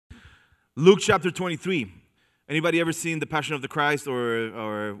Luke chapter 23. Anybody ever seen The Passion of the Christ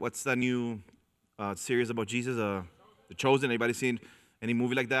or what's that new series about Jesus? The Chosen. Anybody seen any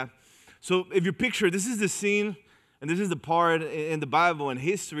movie like that? So if you picture, this is the scene and this is the part in the Bible and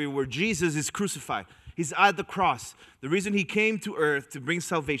history where Jesus is crucified. He's at the cross. The reason he came to earth to bring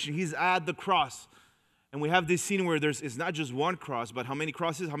salvation, he's at the cross. And we have this scene where it's not just one cross, but how many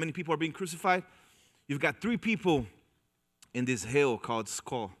crosses, how many people are being crucified? You've got 3 people in this hill called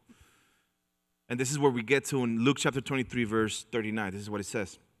Skull. And this is where we get to in Luke chapter 23, verse 39. This is what it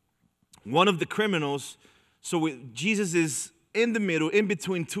says. One of the criminals, Jesus is in the middle, in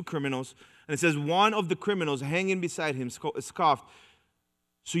between 2 criminals. And it says, one of the criminals hanging beside him scoffed,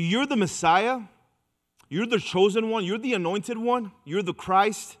 "So you're the Messiah? You're the chosen one? You're the anointed one? You're the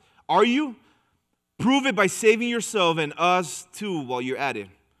Christ? Are you? Prove it by saving yourself and us too while you're at it."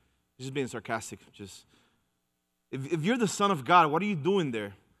 Just being sarcastic. If you're the Son of God, what are you doing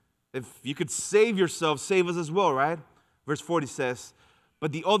there? If you could save yourself, save us as well, right? Verse 40 says,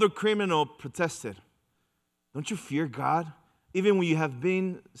 but the other criminal protested, "Don't you fear God, even when you have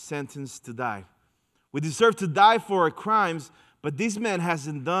been sentenced to die? We deserve to die for our crimes, but this man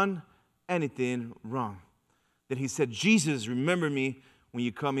hasn't done anything wrong." Then he said, "Jesus, remember me when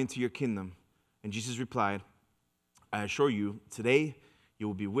you come into your kingdom." And Jesus replied, "I assure you, today you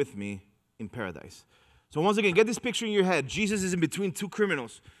will be with me in paradise." So once again, get this picture in your head. Jesus is in between 2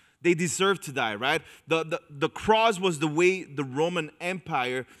 criminals. They deserve to die, right? The cross was the way the Roman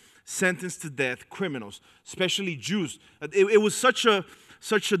Empire sentenced to death criminals, especially Jews. It was such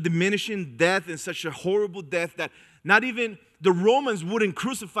a diminishing death and such a horrible death that not even the Romans wouldn't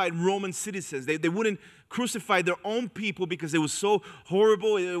crucify Roman citizens. They wouldn't crucify their own people because it was so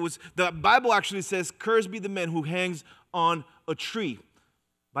horrible. The Bible actually says, "Cursed be the man who hangs on a tree."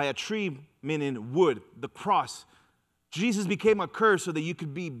 By a tree meaning wood, the cross. Jesus became a curse so that you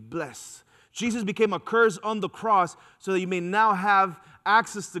could be blessed. Jesus became a curse on the cross so that you may now have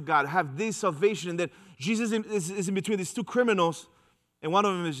access to God, have this salvation. And that Jesus is in between these 2 criminals, and one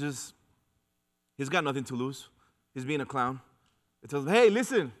of them is he's got nothing to lose. He's being a clown. It tells him, "Hey,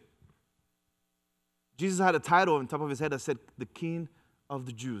 listen." Jesus had a title on top of his head that said, "The King of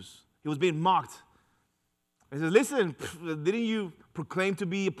the Jews." He was being mocked. He says, "Listen, didn't you proclaim to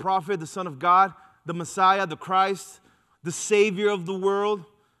be a prophet, the Son of God, the Messiah, the Christ, the Savior of the world?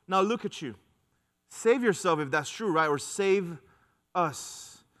 Now look at you. Save yourself if that's true, right? Or save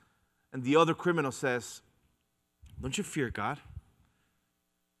us." And the other criminal says, "Don't you fear God?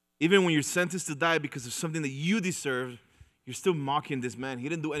 Even when you're sentenced to die because of something that you deserve, you're still mocking this man. He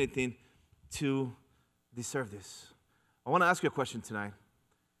didn't do anything to deserve this." I want to ask you a question tonight.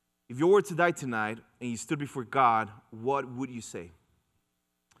 If you were to die tonight and you stood before God, what would you say?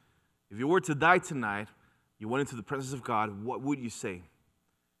 If you were to die tonight, you went into the presence of God, what would you say?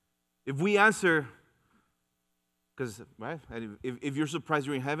 If we answer, because, right? And if you're surprised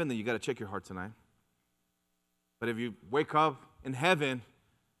you're in heaven, then you got to check your heart tonight. But if you wake up in heaven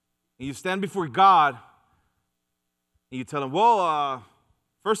and you stand before God and you tell him, "Well,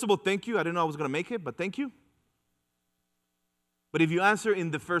 first of all, thank you. I didn't know I was going to make it, but thank you." But if you answer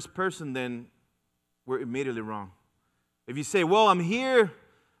in the first person, then we're immediately wrong. If you say, "Well, I'm here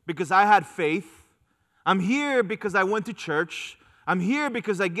because I had faith. I'm here because I went to church. I'm here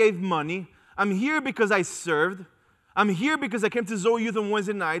because I gave money. I'm here because I served. I'm here because I came to Zoe Youth on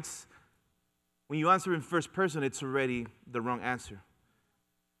Wednesday nights." When you answer in first person, it's already the wrong answer.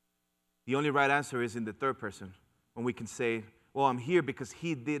 The only right answer is in the third person, when we can say, "Well, I'm here because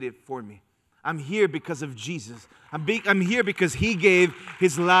he did it for me. I'm here because of Jesus. I'm here because he gave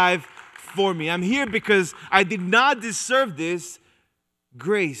his life for me. I'm here because I did not deserve this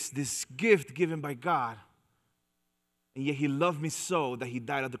grace, this gift given by God. And yet he loved me so that he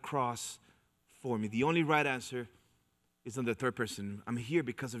died on the cross for me." The only right answer is on the third person. I'm here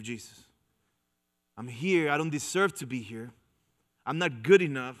because of Jesus. I'm here. I don't deserve to be here. I'm not good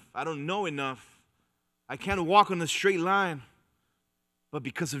enough. I don't know enough. I can't walk on a straight line. But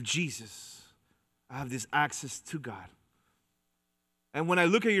because of Jesus, I have this access to God. And when I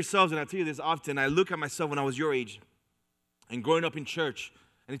look at yourselves, and I tell you this often, I look at myself when I was your age and growing up in church.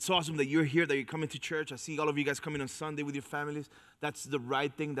 And it's awesome that you're here, that you're coming to church. I see all of you guys coming on Sunday with your families. That's the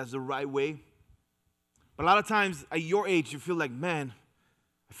right thing. That's the right way. But a lot of times at your age, you feel like, "Man,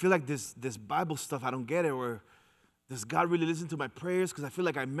 I feel like this Bible stuff, I don't get it." Or, "Does God really listen to my prayers? Because I feel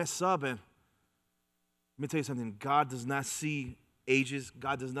like I mess up." And let me tell you something. God does not see ages.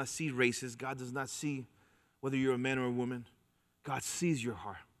 God does not see races. God does not see whether you're a man or a woman. God sees your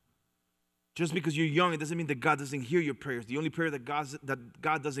heart. Just because you're young, it doesn't mean that God doesn't hear your prayers. The only prayer that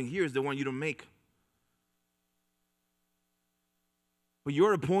God doesn't hear is the one you don't make. But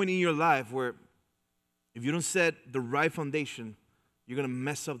you're at a point in your life where if you don't set the right foundation, you're going to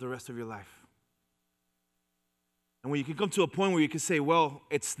mess up the rest of your life. And when you can come to a point where you can say, well,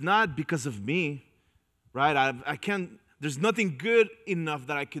 it's not because of me, right? I can't, there's nothing good enough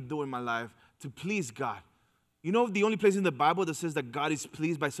that I could do in my life to please God. You know, the only place in the Bible that says that God is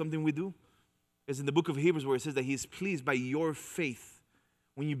pleased by something we do is in the book of Hebrews, where it says that He is pleased by your faith.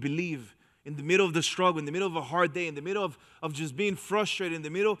 When you believe in the middle of the struggle, in the middle of a hard day, in the middle of just being frustrated, in the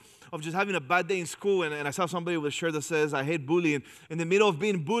middle of just having a bad day in school, and I saw somebody with a shirt that says, I hate bullying, in the middle of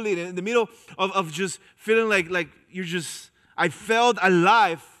being bullied, in the middle of just feeling like you're just, I failed at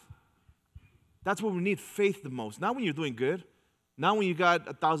life. That's where we need faith the most. Not when you're doing good. Not when you got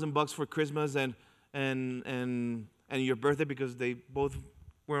 $1,000 for Christmas and your birthday because they both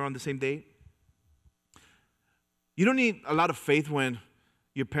were on the same date. You don't need a lot of faith when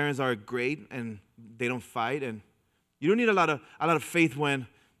your parents are great and they don't fight, and you don't need a lot of faith when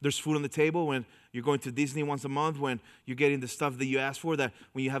there's food on the table, when you're going to Disney once a month, when you're getting the stuff that you asked for, that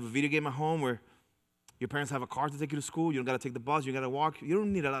when you have a video game at home, where your parents have a car to take you to school, you don't got to take the bus, you got to walk. You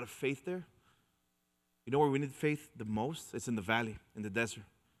don't need a lot of faith there. You know where we need faith the most? It's in the valley, in the desert,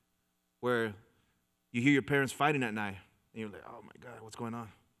 where you hear your parents fighting at night, and you're like, oh my God, what's going on?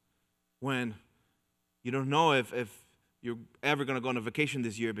 When you don't know if you're ever going to go on a vacation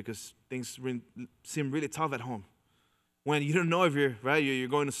this year because things seem really tough at home. When you don't know if you're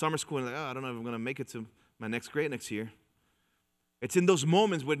going to summer school and like, oh, I don't know if I'm going to make it to my next grade next year. It's in those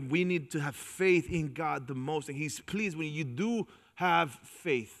moments when we need to have faith in God the most, and He's pleased when you do have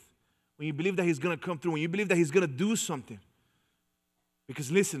faith, when you believe that He's going to come through, when you believe that He's going to do something.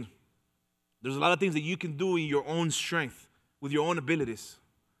 Because listen, there's a lot of things that you can do in your own strength, with your own abilities.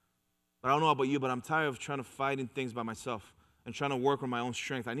 But I don't know about you, but I'm tired of trying to fight in things by myself and trying to work on my own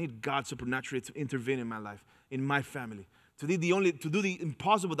strength. I need God supernaturally to intervene in my life, in my family, to do the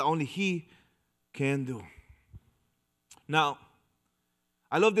impossible that only He can do. Now,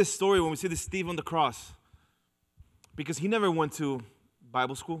 I love this story when we see this thief on the cross, because he never went to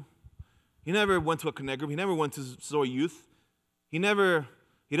Bible school. He never went to a connect group. He never went to Zoe Youth. He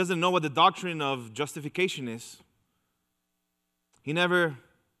doesn't know what the doctrine of justification is. He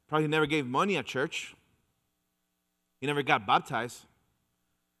probably never gave money at church. He never got baptized,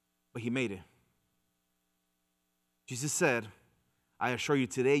 but he made it. Jesus said, I assure you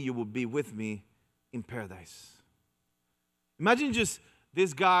today you will be with me in paradise. Imagine just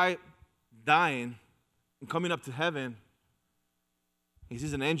this guy dying and coming up to heaven. He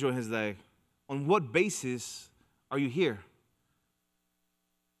sees an angel and he's like, on what basis are you here?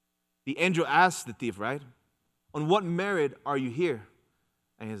 The angel asks the thief, right? On what merit are you here?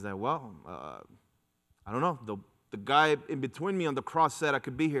 And he's like, well, I don't know. The guy in between me on the cross said I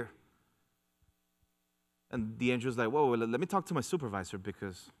could be here. And the angel's like, whoa, let me talk to my supervisor,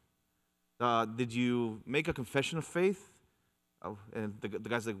 because did you make a confession of faith? Oh, and the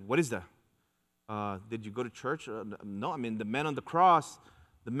guy's like, what is that? Did you go to church? No, I mean, the man on the cross,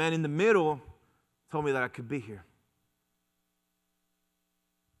 the man in the middle, told me that I could be here.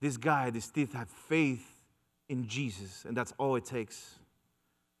 This thief had faith in Jesus, and that's all it takes.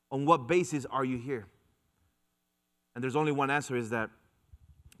 On what basis are you here? And there's only one answer, is that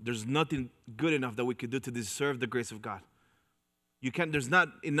there's nothing good enough that we could do to deserve the grace of God. There's not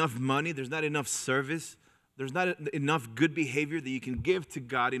enough money, there's not enough service, there's not enough good behavior that you can give to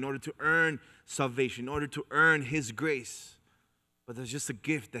God in order to earn salvation, in order to earn His grace. But there's just a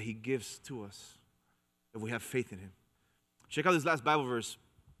gift that He gives to us if we have faith in Him. Check out this last Bible verse,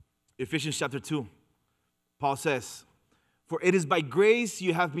 Ephesians chapter 2. Paul says, for it is by grace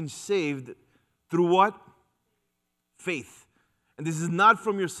you have been saved through what? Faith. And this is not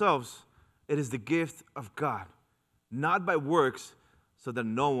from yourselves. It is the gift of God, not by works, so that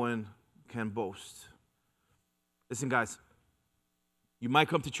no one can boast. Listen, guys, you might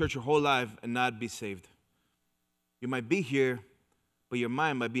come to church your whole life and not be saved. You might be here, but your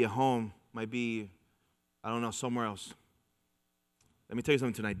mind might be at home, might be, I don't know, somewhere else. Let me tell you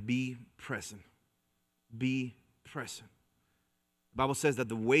something tonight. Be present. Be present. The Bible says that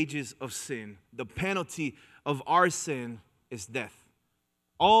the wages of sin, the penalty of our sin, is death.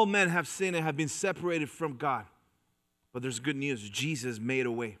 All men have sinned and have been separated from God. But there's good news. Jesus made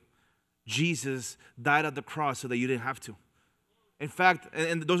a way. Jesus died at the cross so that you didn't have to. In fact,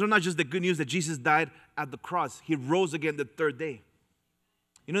 and those are not just the good news that Jesus died at the cross. He rose again the third day.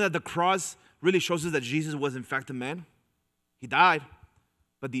 You know that the cross really shows us that Jesus was in fact a man? He died.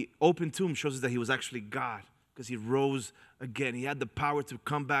 But the open tomb shows us that He was actually God, because He rose again. He had the power to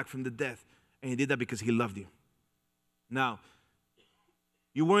come back from the death. And He did that because He loved you. Now,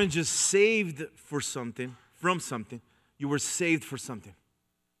 you weren't just saved from something. you were saved for something.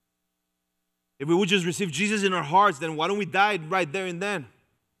 If we would just receive Jesus in our hearts, then why don't we die right there and then?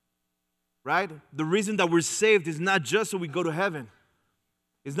 Right? The reason that we're saved is not just so we go to heaven.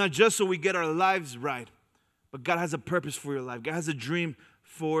 It's not just so we get our lives right. But God has a purpose for your life. God has a dream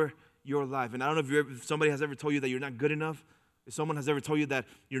for your life. And I don't know if somebody has ever told you that you're not good enough. If someone has ever told you that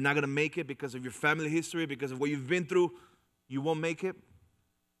you're not going to make it because of your family history, because of what you've been through, you won't make it.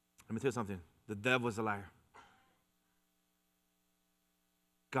 Let me tell you something. The devil is a liar.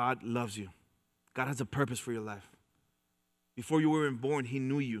 God loves you. God has a purpose for your life. Before you were born, He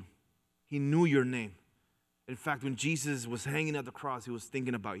knew you. He knew your name. In fact, when Jesus was hanging at the cross, He was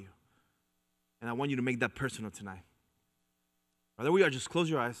thinking about you. And I want you to make that personal tonight. There we are. Just close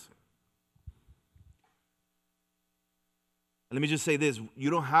your eyes. And let me just say this. You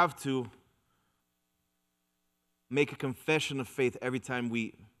don't have to make a confession of faith every time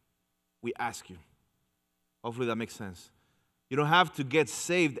we ask you. Hopefully that makes sense. You don't have to get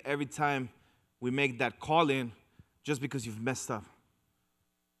saved every time we make that call in just because you've messed up.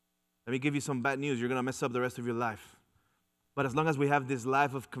 Let me give you some bad news. You're going to mess up the rest of your life. But as long as we have this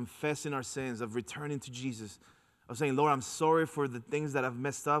life of confessing our sins, of returning to Jesus, of saying, Lord, I'm sorry for the things that I've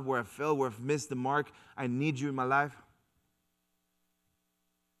messed up, where I failed, where I've missed the mark. I need you in my life.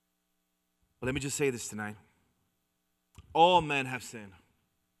 But let me just say this tonight. All men have sinned,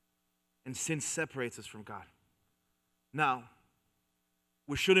 and sin separates us from God. Now,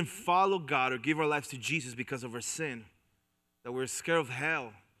 we shouldn't follow God or give our lives to Jesus because of our sin, that we're scared of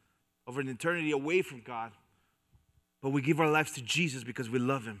hell, of an eternity away from God. But we give our lives to Jesus because we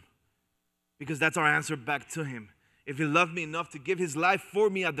love Him, because that's our answer back to Him. If He loved me enough to give His life for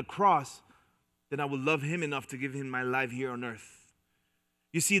me at the cross, then I will love Him enough to give Him my life here on earth.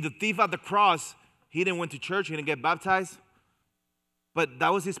 You see, the thief at the cross, he didn't went to church, he didn't get baptized, but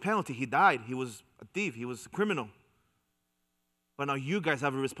that was his penalty. He died. He was a thief. He was a criminal. But now you guys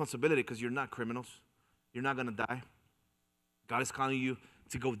have a responsibility because you're not criminals. You're not going to die. God is calling you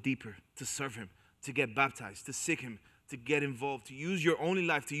to go deeper, to serve Him, to get baptized, to seek Him, to get involved, to use your only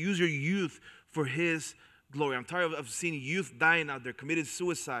life, to use your youth for His glory. I'm tired of seeing youth dying out there, committing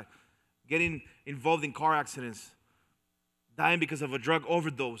suicide, getting involved in car accidents, dying because of a drug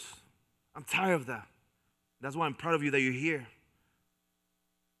overdose. I'm tired of that. That's why I'm proud of you that you're here.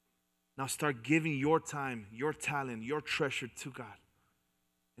 Now start giving your time, your talent, your treasure to God,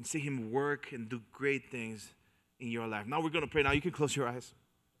 and see Him work and do great things in your life. Now we're going to pray. Now you can close your eyes.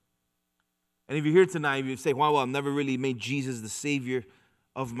 And if you're here tonight, you say, well, I've never really made Jesus the Savior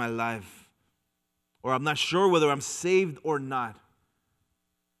of my life, or I'm not sure whether I'm saved or not.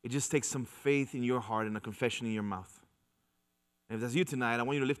 It just takes some faith in your heart and a confession in your mouth. And if that's you tonight, I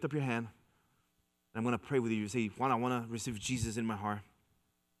want you to lift up your hand, and I'm going to pray with you. You say, Juan, I want to receive Jesus in my heart.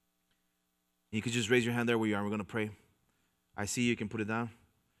 You could just raise your hand there where you are. We're going to pray. I see you. You can put it down.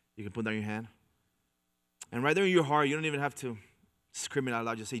 You can put down your hand. And right there in your heart, you don't even have to scream it out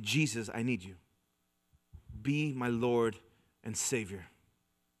loud. Just say, Jesus, I need you. Be my Lord and Savior.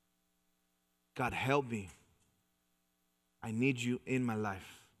 God, help me. I need you in my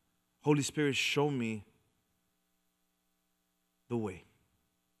life. Holy Spirit, show me the way.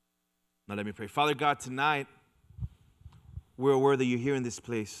 Now let me pray. Father God, tonight, we're aware that you're here in this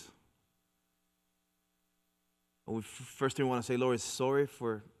place. First thing we want to say, Lord, is sorry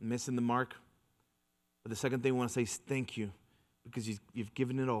for missing the mark. But the second thing we want to say is thank you because you've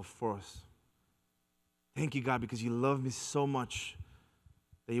given it all for us. Thank you, God, because you love me so much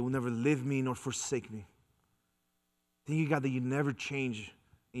that you will never leave me nor forsake me. Thank you, God, that you never change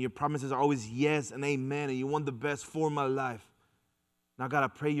and your promises are always yes and amen and you want the best for my life. Now, God, I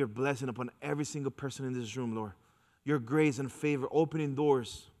pray your blessing upon every single person in this room, Lord. Your grace and favor, opening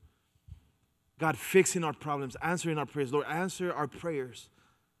doors. God, fixing our problems, answering our prayers. Lord, answer our prayers.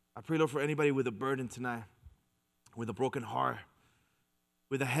 I pray, Lord, for anybody with a burden tonight, with a broken heart,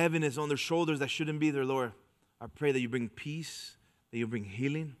 with a heaviness on their shoulders that shouldn't be there, Lord. I pray that you bring peace, that you bring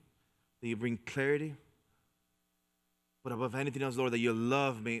healing, that you bring clarity. But above anything else, Lord, that your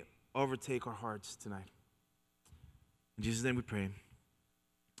love may overtake our hearts tonight. In Jesus' name we pray.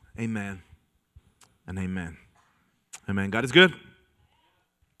 Amen and amen. Amen. God is good.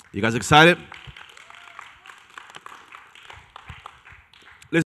 You guys excited?